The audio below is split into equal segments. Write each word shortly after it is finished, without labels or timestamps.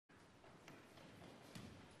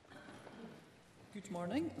Good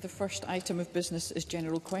morning. The first item of business is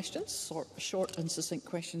general questions. Short and succinct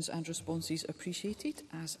questions and responses appreciated,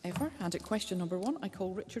 as ever. And at question number 1, I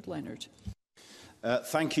call Richard Leonard.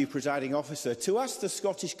 Thank you, Presiding Officer. To ask the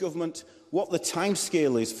Scottish Government what the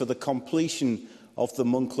timescale is for the completion of the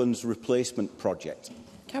Monklands replacement project.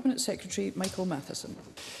 Cabinet Secretary Michael Matheson.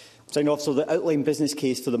 Presiding Officer, the outline business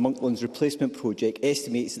case for the Monklands replacement project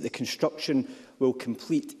estimates that the construction will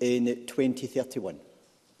complete in 2031.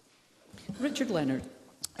 Richard Leonard.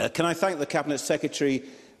 Can I thank the Cabinet Secretary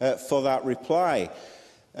for that reply?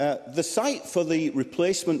 The site for the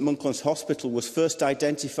replacement Monklands Hospital was first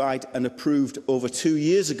identified and approved over 2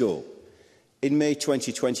 years ago. In May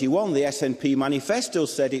 2021, the SNP manifesto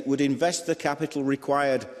said it would invest the capital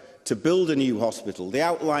required to build a new hospital. The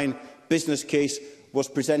outline business case was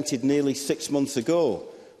presented nearly 6 months ago,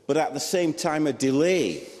 but at the same time a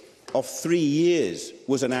delay of 3 years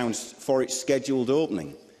was announced for its scheduled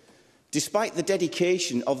opening. Despite the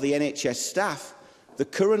dedication of the NHS staff, the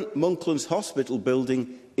current Monklands Hospital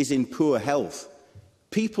building is in poor health.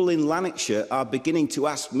 People in Lanarkshire are beginning to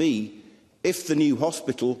ask me if the new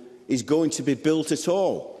hospital is going to be built at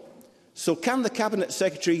all. So can the Cabinet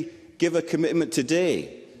Secretary give a commitment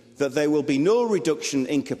today that there will be no reduction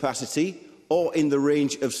in capacity or in the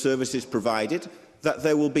range of services provided, that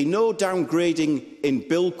there will be no downgrading in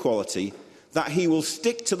build quality, that he will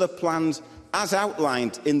stick to the plans as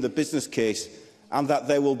outlined in the business case, and that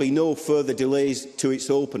there will be no further delays to its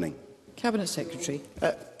opening? Cabinet Secretary.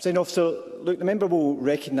 Presiding Officer, look, the member will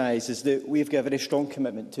recognise that we have got a very strong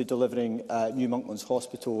commitment to delivering new Monklands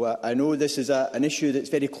Hospital. I know this is an issue that's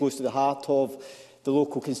very close to the heart of the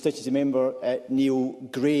local constituency member, Neil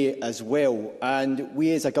Gray, as well, and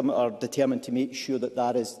we as a government are determined to make sure that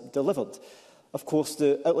that is delivered. Of course,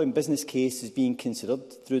 the outline business case is being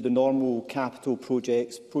considered through the normal capital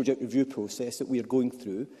project review process that we are going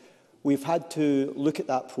through. We've had to look at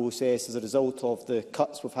that process as a result of the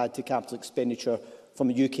cuts we've had to capital expenditure from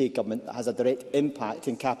the UK Government that has a direct impact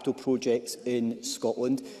in capital projects in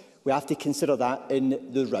Scotland. We have to consider that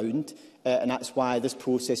in the round, and that's why this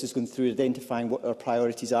process is going through identifying what our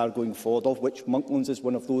priorities are going forward, of which Monklands is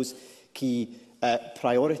one of those key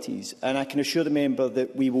priorities. And I can assure the member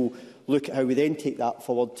that we will look at how we then take that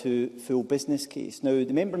forward to full business case. Now,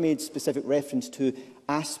 the member made specific reference to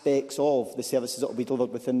aspects of the services that will be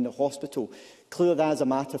delivered within the hospital. Clearly, that is a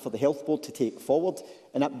matter for the Health Board to take forward,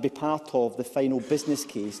 and that would be part of the final business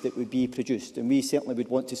case that would be produced. And we certainly would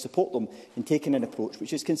want to support them in taking an approach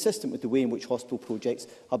which is consistent with the way in which hospital projects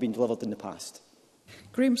have been delivered in the past.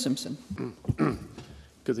 Graham Simpson.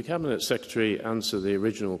 Could the Cabinet Secretary answer the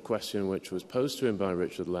original question which was posed to him by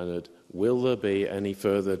Richard Leonard? Will there be any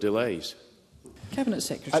further delays? Cabinet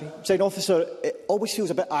Secretary. Presiding Officer, it always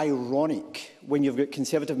feels a bit ironic when you've got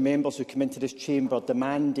Conservative members who come into this chamber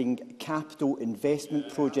demanding capital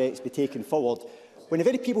investment projects be taken forward, when the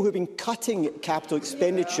very people who have been cutting capital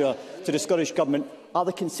expenditure to the Scottish Government are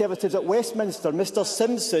the Conservatives at Westminster, Mr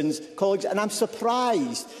Simpson's colleagues, and I'm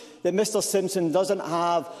surprised that Mr Simpson doesn't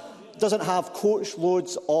have coach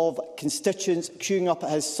loads of constituents queuing up at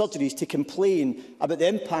his surgeries to complain about the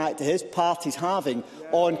impact that his party is having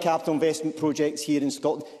on capital investment projects here in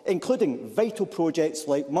Scotland, including vital projects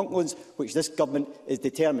like Monklands, which this government is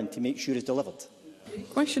determined to make sure is delivered.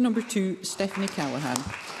 Question number 2, Stephanie Callaghan.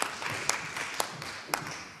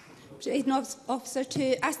 Presiding Officer,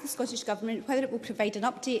 to ask the Scottish Government whether it will provide an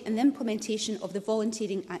update on the implementation of the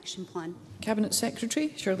Volunteering Action Plan. Cabinet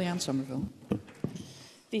Secretary Shirley-Ann Somerville.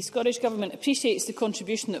 The Scottish Government appreciates the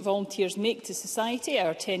contribution that volunteers make to society.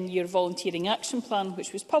 Our 10-year Volunteering Action Plan,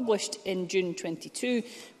 which was published in June 2022,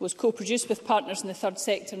 was co-produced with partners in the third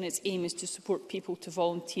sector, and its aim is to support people to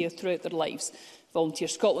volunteer throughout their lives. Volunteer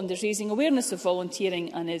Scotland is raising awareness of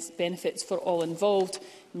volunteering and its benefits for all involved.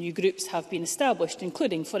 New groups have been established,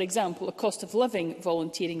 including, for example, a cost of living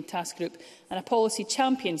volunteering task group and a policy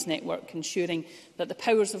champions network, ensuring that the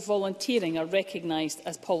powers of volunteering are recognised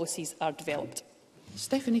as policies are developed.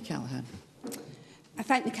 Stephanie Callaghan. I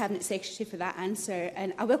thank the Cabinet Secretary for that answer,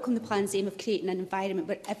 and I welcome the plan's aim of creating an environment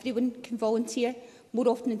where everyone can volunteer more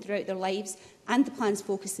often and throughout their lives, and the plan's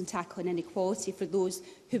focus on tackling inequality for those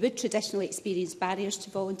who would traditionally experience barriers to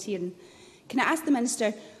volunteering. Can I ask the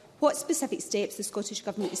Minister what specific steps the Scottish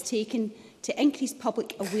Government is taking to increase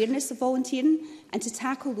public awareness of volunteering and to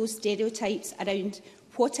tackle those stereotypes around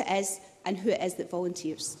what it is and who it is that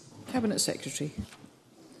volunteers? Cabinet Secretary.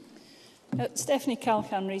 Stephanie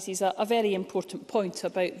Calcan raises a very important point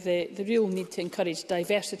about the real need to encourage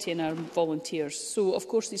diversity in our volunteers. So, of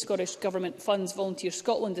course, the Scottish Government funds Volunteer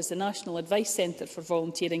Scotland as the National Advice Centre for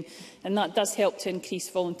Volunteering, and that does help to increase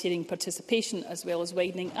volunteering participation as well as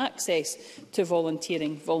widening access to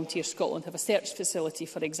volunteering. Volunteer Scotland have a search facility,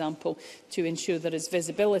 for example, to ensure there is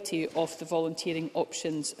visibility of the volunteering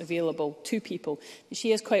options available to people.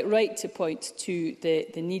 She is quite right to point to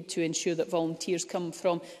the need to ensure that volunteers come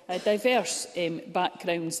from diverse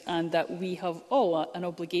backgrounds, and that we have all an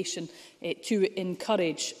obligation to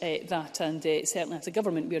encourage that, and certainly as a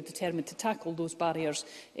government we are determined to tackle those barriers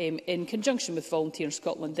in conjunction with Volunteer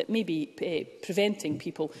Scotland that may be preventing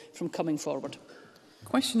people from coming forward.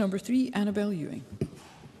 Question number 3, Annabel Ewing.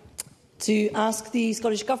 To ask the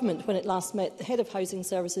Scottish Government when it last met the Head of Housing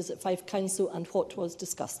Services at Fife Council and what was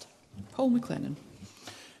discussed. Paul McLennan.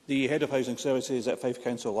 The Head of Housing Services at Fife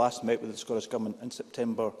Council last met with the Scottish Government in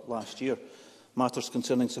September last year. Matters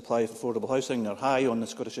concerning supply of affordable housing are high on the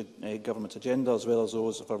Scottish Government's agenda, as well as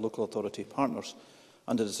those of our local authority partners.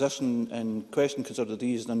 And the decision in question considered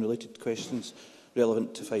these and unrelated questions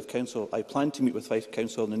relevant to Fife Council. I plan to meet with Fife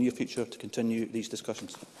Council in the near future to continue these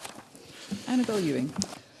discussions. Annabel Ewing.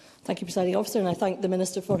 Thank you, Presiding Officer, and I thank the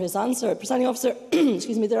Minister for his answer. Presiding Officer,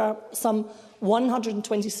 excuse me, there are some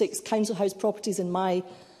 126 council house properties in my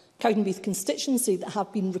Cowdenbeath constituency that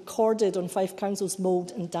have been recorded on Fife Council's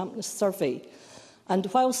mould and dampness survey. And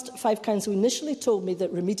whilst Fife Council initially told me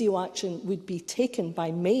that remedial action would be taken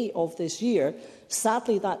by May of this year,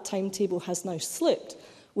 sadly that timetable has now slipped,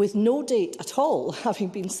 with no date at all having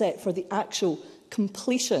been set for the actual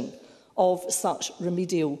completion of such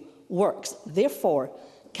remedial works. Therefore,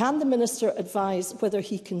 can the Minister advise whether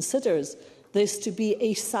he considers this to be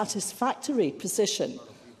a satisfactory position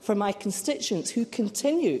for my constituents who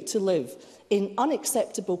continue to live in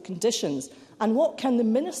unacceptable conditions, and what can the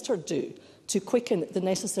Minister do to quicken the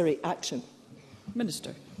necessary action?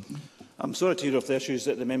 Minister. I'm sorry to hear of the issues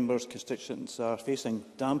that the members' constituents are facing.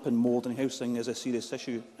 Damp and mould in housing is a serious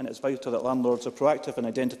issue, and it is vital that landlords are proactive in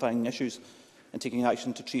identifying issues and taking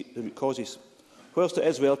action to treat the root causes. Whilst it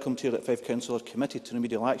is welcome to hear that Fife Council are committed to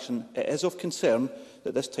remedial action, it is of concern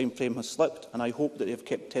that this timeframe has slipped, and I hope that they have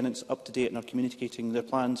kept tenants up to date and are communicating their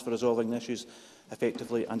plans for resolving the issues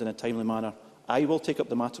effectively and in a timely manner. I will take up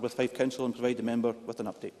the matter with Fife Council and provide the member with an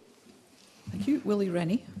update. Thank you. Willie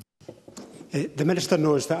Rennie. The Minister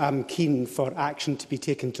knows that I am keen for action to be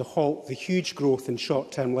taken to halt the huge growth in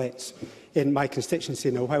short-term lets in my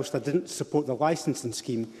constituency. Now, whilst I didn't support the licensing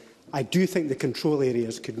scheme, I do think the control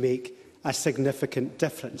areas could make a significant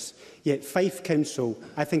difference. Yet Fife Council,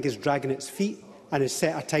 I think, is dragging its feet and has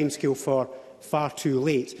set a timescale for far too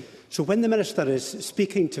late. So when the Minister is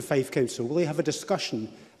speaking to Fife Council, will he have a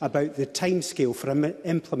discussion about the timescale for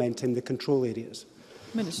implementing the control areas?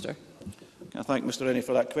 Minister. I thank Mr Rennie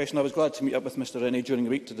for that question. I was glad to meet up with Mr Rennie during the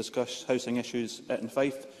week to discuss housing issues in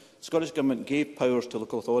Fife. The Scottish Government gave powers to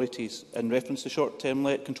local authorities in reference to short-term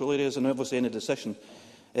let control areas, and obviously any decision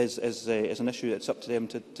is an issue that's up to them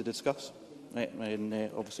to discuss.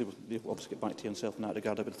 Obviously, we'll get back to you himself in that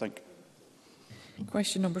regard, I would think.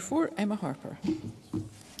 Question number 4, Emma Harper.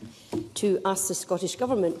 To ask the Scottish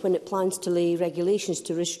Government when it plans to lay regulations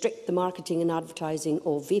to restrict the marketing and advertising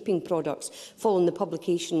of vaping products following the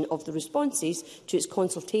publication of the responses to its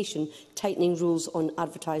consultation tightening rules on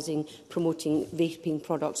advertising promoting vaping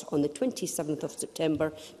products on the 27th of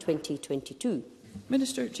September 2022.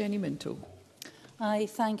 Minister Jenny Minto. I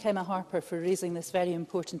thank Emma Harper for raising this very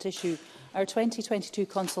important issue. Our 2022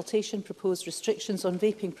 consultation proposed restrictions on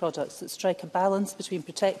vaping products that strike a balance between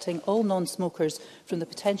protecting all non-smokers from the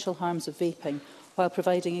potential harms of vaping, while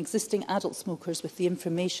providing existing adult smokers with the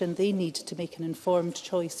information they need to make an informed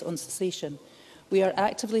choice on cessation. We are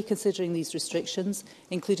actively considering these restrictions,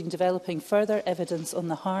 including developing further evidence on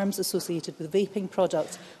the harms associated with vaping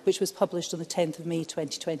products, which was published on the 10th of May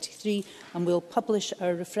 2023, and will publish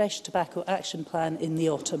our refreshed tobacco action plan in the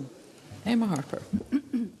autumn. Emma Harper.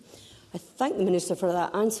 I thank the Minister for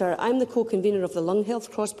that answer. I am the co-convener of the Lung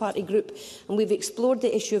Health Cross-Party Group, and we've explored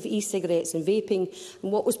the issue of e-cigarettes and vaping.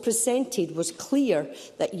 And what was presented was clear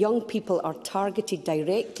that young people are targeted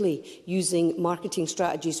directly using marketing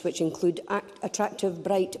strategies which include attractive,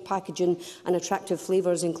 bright packaging and attractive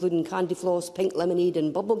flavours, including candy floss, pink lemonade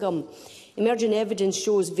and bubblegum. Emerging evidence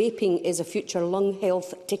shows vaping is a future lung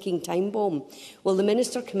health ticking time bomb. Will the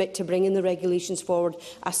Minister commit to bringing the regulations forward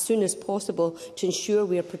as soon as possible to ensure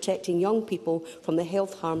we are protecting young people from the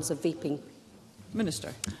health harms of vaping?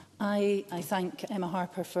 Minister. I thank Emma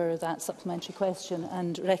Harper for that supplementary question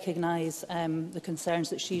and recognise the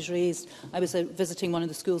concerns that she's raised. I was visiting one of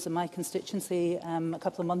the schools in my constituency a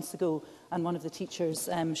couple of months ago, and one of the teachers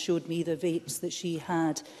showed me the vapes that she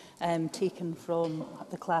had taken from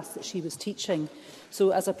the class that she was teaching.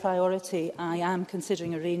 So as a priority, I am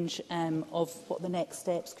considering a range of what the next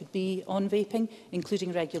steps could be on vaping,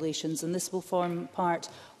 including regulations, and this will form part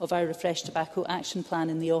of our Refresh Tobacco Action Plan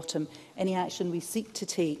in the autumn. Any action we seek to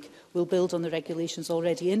take will build on the regulations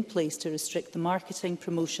already in place to restrict the marketing,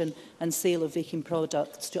 promotion and sale of vaping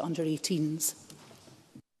products to under-18s.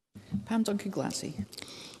 Pam Duncan-Glancy.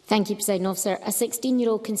 Thank you, Presiding Officer. A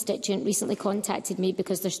 16-year-old constituent recently contacted me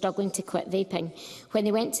because they're struggling to quit vaping. When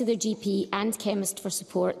they went to their GP and chemist for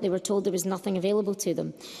support, they were told there was nothing available to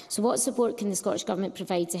them. So what support can the Scottish Government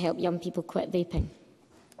provide to help young people quit vaping?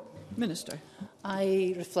 Minister.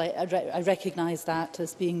 I recognise that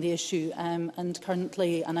as being the issue and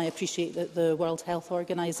currently, and I appreciate that the World Health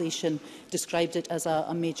Organization described it as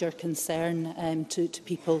a major concern to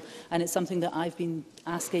people, and it's something that I've been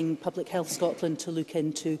asking Public Health Scotland to look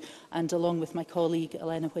into, and along with my colleague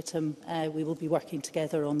Elena Whittam we will be working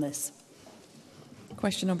together on this.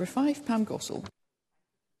 Question number 5, Pam Gossel.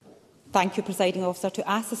 Thank you, Presiding Officer. To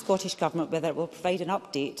ask the Scottish Government whether it will provide an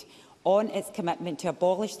update on its commitment to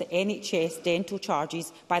abolish the NHS dental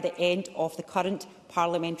charges by the end of the current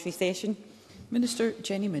parliamentary session. Minister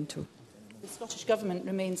Jenny Minto. The Scottish Government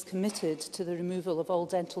remains committed to the removal of all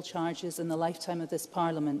dental charges in the lifetime of this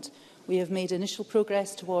Parliament. We have made initial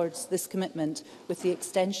progress towards this commitment with the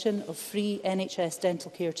extension of free NHS dental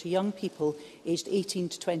care to young people aged 18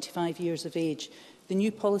 to 25 years of age. The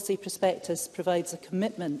new policy prospectus provides a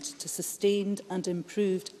commitment to sustained and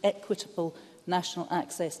improved equitable national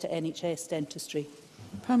access to NHS dentistry.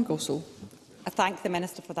 Pam Gossel. I thank the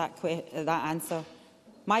Minister for that answer.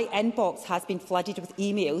 My inbox has been flooded with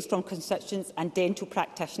emails from constituents and dental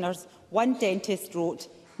practitioners. One dentist wrote,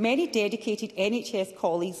 "Many dedicated NHS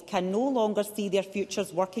colleagues can no longer see their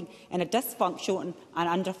futures working in a dysfunctional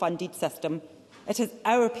and underfunded system. It is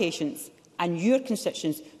our patients and your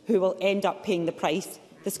constituents who will end up paying the price.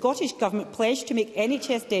 The Scottish Government pledged to make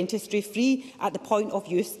NHS dentistry free at the point of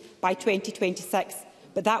use by 2026,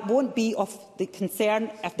 but that won't be of the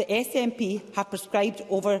concern if the SNP have prescribed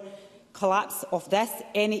over collapse of this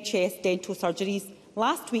NHS dental surgeries.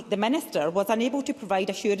 Last week, the Minister was unable to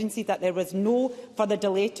provide assurances that there was no further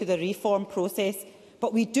delay to the reform process,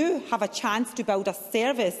 but we do have a chance to build a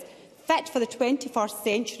service fit for the 21st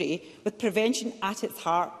century with prevention at its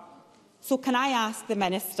heart. So can I ask the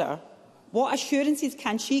Minister, what assurances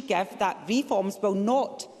can she give that reforms will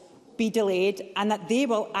not be delayed and that they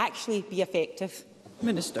will actually be effective?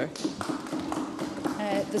 Minister.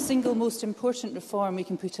 The single most important reform we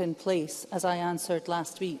can put in place, as I answered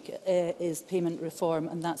last week, is payment reform,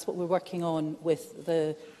 and that's what we're working on with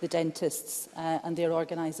the dentists and their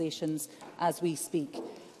organisations as we speak.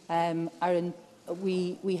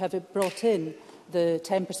 We have brought in the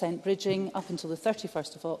 10% bridging up until the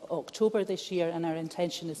 31st of October this year, and our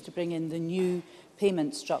intention is to bring in the new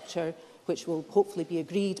payment structure, which will hopefully be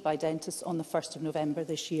agreed by dentists on the 1st of November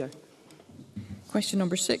this year. Question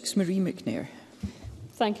number 6, Marie McNair.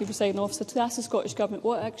 Thank you, Presiding Officer. To ask the Scottish Government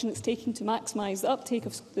what action it's taking to maximise the uptake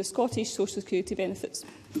of the Scottish social security benefits.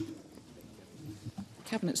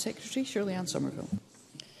 Cabinet Secretary Shirley-Anne Somerville.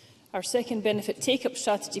 Our second benefit take-up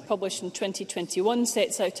strategy, published in 2021,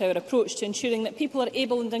 sets out our approach to ensuring that people are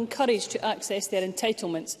able and encouraged to access their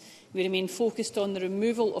entitlements. We remain focused on the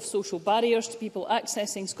removal of social barriers to people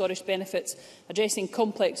accessing Scottish benefits, addressing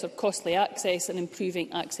complex or costly access and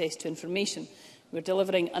improving access to information. We are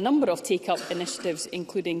delivering a number of take-up initiatives,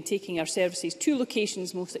 including taking our services to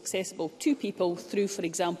locations most accessible to people through, for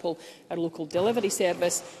example, our local delivery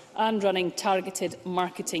service, and running targeted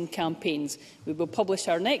marketing campaigns. We will publish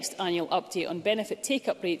our next annual update on benefit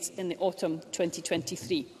take-up rates in the autumn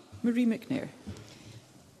 2023. Marie McNair.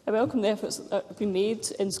 I welcome the efforts that have been made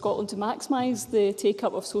in Scotland to maximise the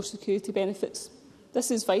take-up of social security benefits.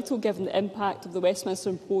 This is vital given the impact of the Westminster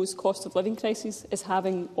imposed cost of living crisis is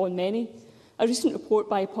having on many. A recent report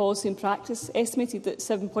by Policy and Practice estimated that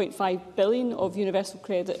 £7.5 billion of universal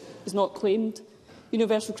credit is not claimed.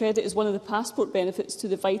 Universal credit is one of the passport benefits to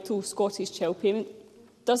the vital Scottish child payment.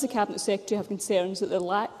 Does the Cabinet Secretary have concerns that the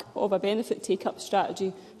lack of a benefit take-up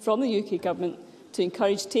strategy from the UK Government to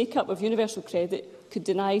encourage take-up of universal credit could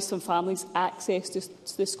deny some families access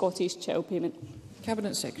to the Scottish child payment?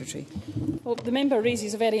 Cabinet Secretary. Well, the member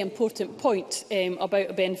raises a very important point about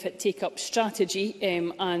a benefit take-up strategy,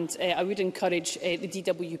 and I would encourage the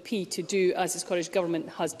DWP to do as the Scottish Government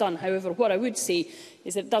has done. However, what I would say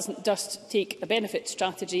is that it doesn't just take a benefit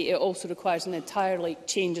strategy, it also requires an entirely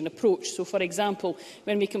change in approach. So, for example,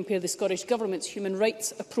 when we compare the Scottish Government's human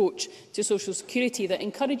rights approach to social security that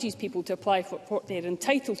encourages people to apply for what they are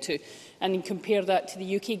entitled to, and you compare that to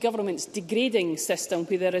the UK Government's degrading system,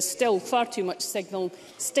 where there is still far too much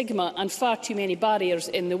stigma and far too many barriers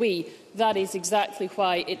in the way, that is exactly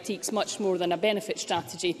why it takes much more than a benefit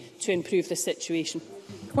strategy to improve the situation.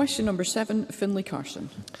 Question number 7, Finlay Carson.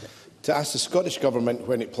 To ask the Scottish Government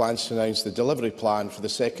when it plans to announce the delivery plan for the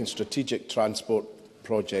second Strategic Transport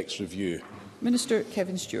Projects Review. Minister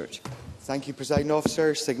Kevin Stewart. Thank you, Presiding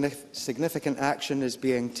Officer. Significant action is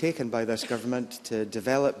being taken by this Government to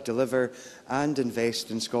develop, deliver and invest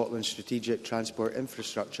in Scotland's strategic transport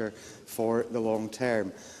infrastructure for the long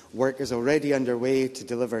term. Work is already underway to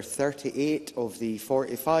deliver 38 of the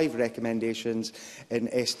 45 recommendations in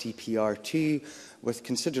STPR2, with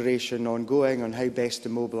consideration ongoing on how best to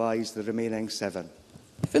mobilise the remaining 7.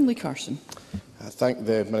 Finlay Carson. I thank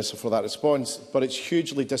the Minister for that response, but it's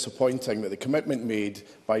hugely disappointing that the commitment made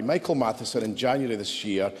by Michael Matheson in January this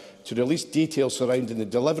year to release details surrounding the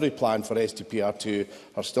delivery plan for STPR2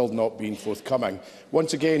 are still not being forthcoming.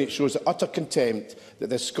 Once again, it shows the utter contempt that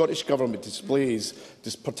the Scottish Government displays,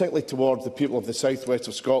 particularly towards the people of the south west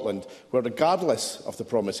of Scotland, where, regardless of the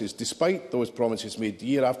promises, despite those promises made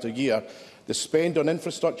year after year, the spend on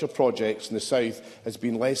infrastructure projects in the south has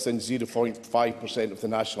been less than 0.5% of the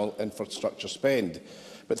national infrastructure spend.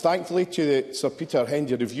 But thankfully to the Sir Peter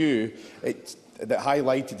Hendy review that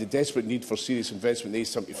highlighted the desperate need for serious investment in the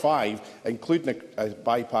A75, including a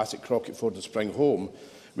bypass at Crocketford and Springhome,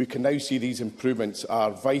 we can now see these improvements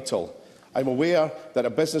are vital. I'm aware that a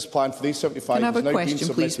business plan for the A75 has now been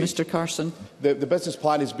submitted. Please, Mr Carson. The business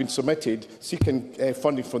plan has been submitted, seeking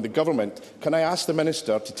funding from the Government. Can I ask the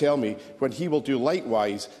Minister to tell me when he will do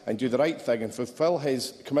likewise and do the right thing and fulfil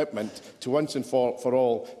his commitment to once and for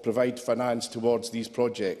all provide finance towards these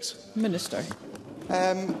projects? Minister.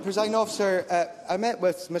 Presiding Officer, I met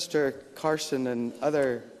with Mr Carson and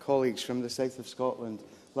other colleagues from the south of Scotland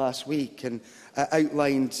last week and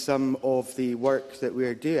outlined some of the work that we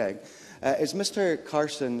are doing. As Mr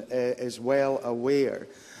Carson is well aware,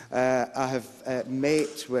 I have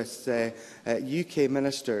met with UK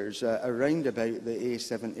ministers around about the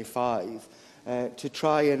A75 to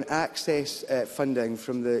try and access funding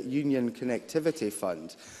from the Union Connectivity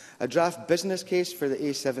Fund. A draft business case for the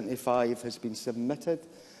A75 has been submitted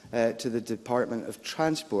to the Department of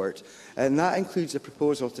Transport, and that includes a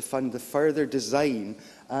proposal to fund the further design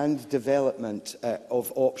and development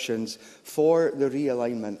of options for the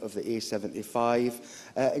realignment of the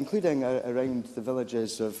A75, including around the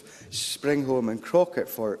villages of Springhome and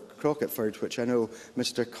Crocketford, which I know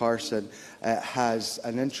Mr Carson has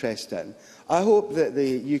an interest in. I hope that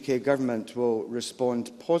the UK Government will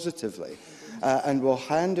respond positively and will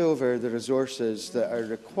hand over the resources that are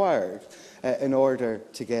required in order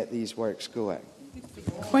to get these works going.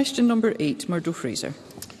 Question number 8, Murdo Fraser.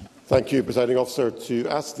 Thank you, Presiding Officer. To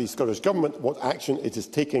ask the Scottish Government what action it is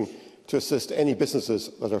taking to assist any businesses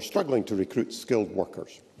that are struggling to recruit skilled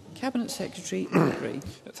workers. Cabinet Secretary Gray.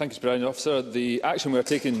 Thank you, Presiding Officer. The action we are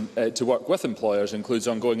taking to work with employers includes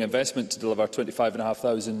ongoing investment to deliver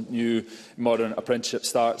 25,500 new modern apprenticeship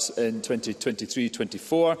starts in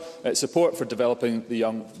 2023-24, support for developing the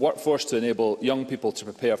young workforce to enable young people to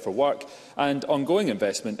prepare for work, and ongoing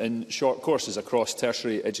investment in short courses across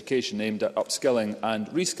tertiary education aimed at upskilling and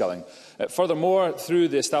reskilling. Furthermore, through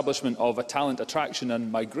the establishment of a talent attraction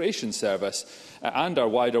and migration service and our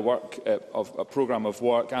wider work programme of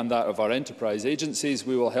work and that of our enterprise agencies,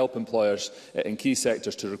 we will help employers in key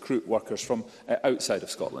sectors to recruit workers from outside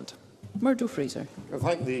of Scotland. Murdo Fraser. I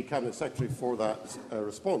thank the Cabinet Secretary for that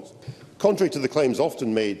response. Contrary to the claims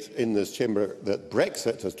often made in this chamber that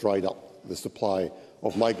Brexit has dried up the supply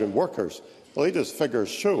of migrant workers, the latest figures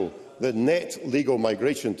show that net legal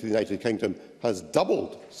migration to the United Kingdom has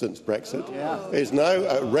doubled since Brexit, is now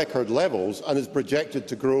at record levels and is projected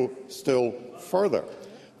to grow still further.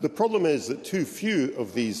 The problem is that too few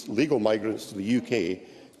of these legal migrants to the UK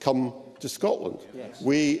come to Scotland.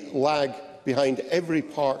 We lag behind every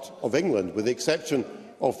part of England, with the exception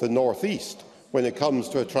of the North East, when it comes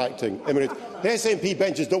to attracting immigrants. The SNP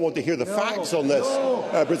benches don't want to hear the facts on this,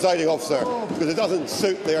 Presiding Officer, because it doesn't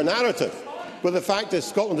suit their narrative. But the fact is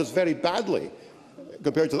Scotland does very badly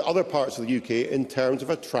compared to the other parts of the UK in terms of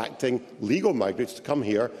attracting legal migrants to come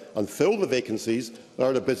here and fill the vacancies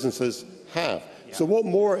that our businesses have. So what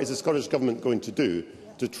more is the Scottish Government going to do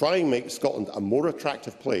to try and make Scotland a more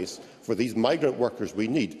attractive place for these migrant workers we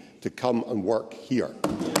need to come and work here.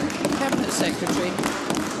 Cabinet Secretary.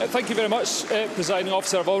 Thank you very much, Presiding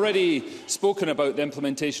Officer. I've already spoken about the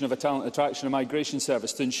implementation of a Talent Attraction and Migration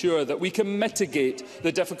Service to ensure that we can mitigate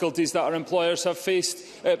the difficulties that our employers have faced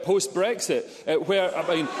post-Brexit, where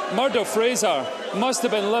Murdo Fraser must have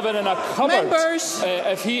been living in a cupboard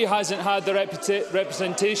if he hasn't had the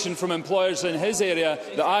representation from employers in his area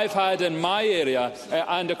that I've had in my area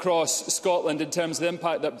and across Scotland in terms of the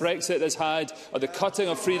impact that Brexit has had, or the cutting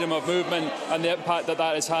of freedom of movement and the impact that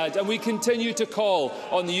that has had. And we continue to call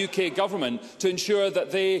on the UK Government to ensure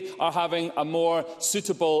that they are having a more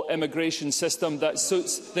suitable immigration system that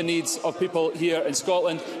suits the needs of people here in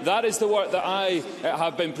Scotland. That is the work that I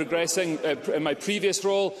have been progressing in my previous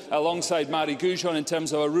role alongside Mary Goujon in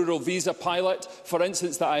terms of a rural visa pilot, for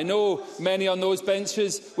instance, that I know many on those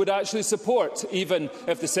benches would actually support, even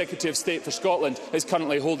if the Secretary of State for Scotland is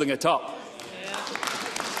currently holding it up.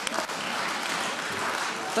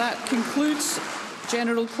 That concludes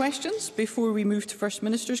general questions. Before we move to First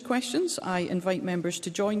Minister's questions, I invite members to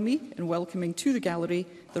join me in welcoming to the gallery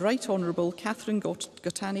the Right Honourable Catherine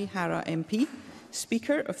Gotani Hara MP,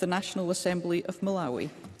 Speaker of the National Assembly of Malawi.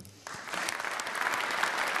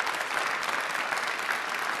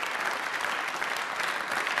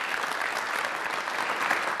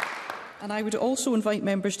 And I would also invite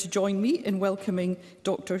members to join me in welcoming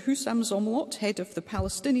Dr. Hussam Zomlot, Head of the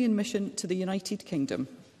Palestinian Mission to the United Kingdom.